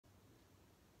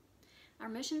Our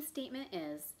mission statement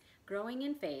is growing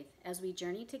in faith as we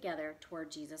journey together toward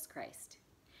Jesus Christ.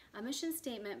 A mission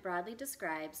statement broadly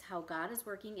describes how God is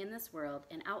working in this world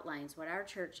and outlines what our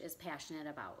church is passionate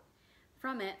about.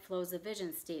 From it flows a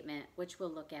vision statement, which we'll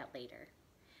look at later.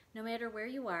 No matter where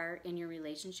you are in your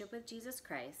relationship with Jesus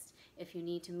Christ, if you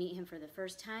need to meet him for the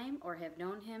first time or have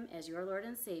known him as your Lord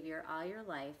and Savior all your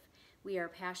life, we are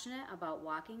passionate about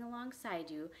walking alongside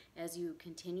you as you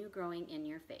continue growing in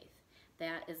your faith.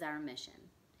 That is our mission.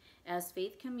 As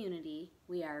Faith Community,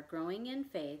 we are growing in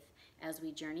faith as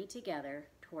we journey together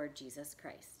toward Jesus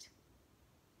Christ.